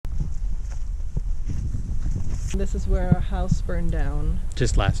this is where our house burned down.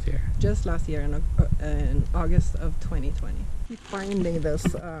 Just last year. Just last year in August of 2020. Keep finding this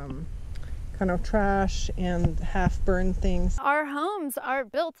kind of trash and half-burned things. Our homes are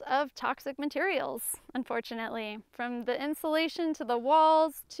built of toxic materials, unfortunately. From the insulation to the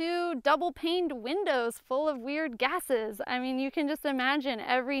walls to double-paned windows full of weird gases. I mean, you can just imagine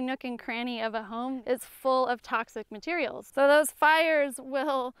every nook and cranny of a home is full of toxic materials. So those fires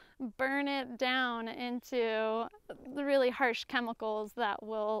will burn it down into the really harsh chemicals that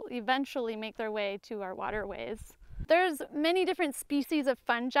will eventually make their way to our waterways. There's many different species of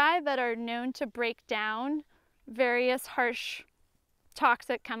fungi that are known to break down various harsh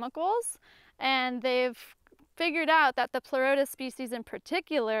toxic chemicals, and they've figured out that the Pleurotus species in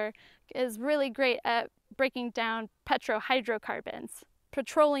particular is really great at breaking down petrohydrocarbons,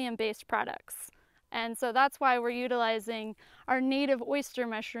 petroleum-based products. And so that's why we're utilizing our native oyster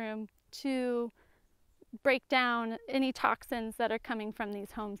mushroom to break down any toxins that are coming from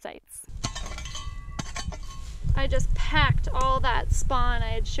these home sites. I just packed all that spawn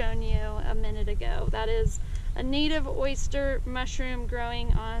I had shown you a minute ago. That is a native oyster mushroom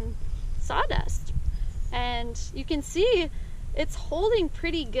growing on sawdust. And you can see it's holding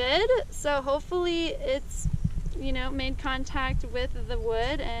pretty good. So hopefully it's, you know, made contact with the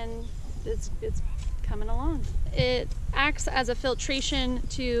wood and it's coming along. It acts as a filtration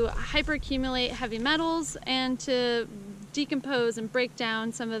to hyperaccumulate heavy metals and to decompose and break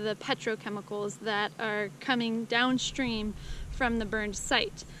down some of the petrochemicals that are coming downstream from the burned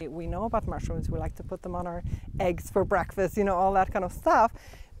site. We know about mushrooms. We like to put them on our eggs for breakfast, you know, all that kind of stuff.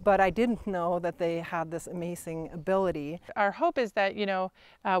 But I didn't know that they had this amazing ability. Our hope is that, you know,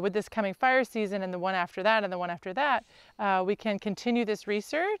 with this coming fire season and the one after that and the one after that, we can continue this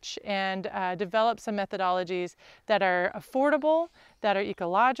research and develop some methodologies that are affordable, that are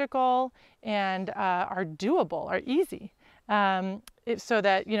ecological, and are doable, are easy. So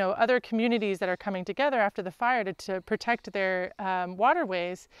that, you know, other communities that are coming together after the fire to protect their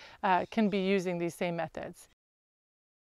waterways can be using these same methods.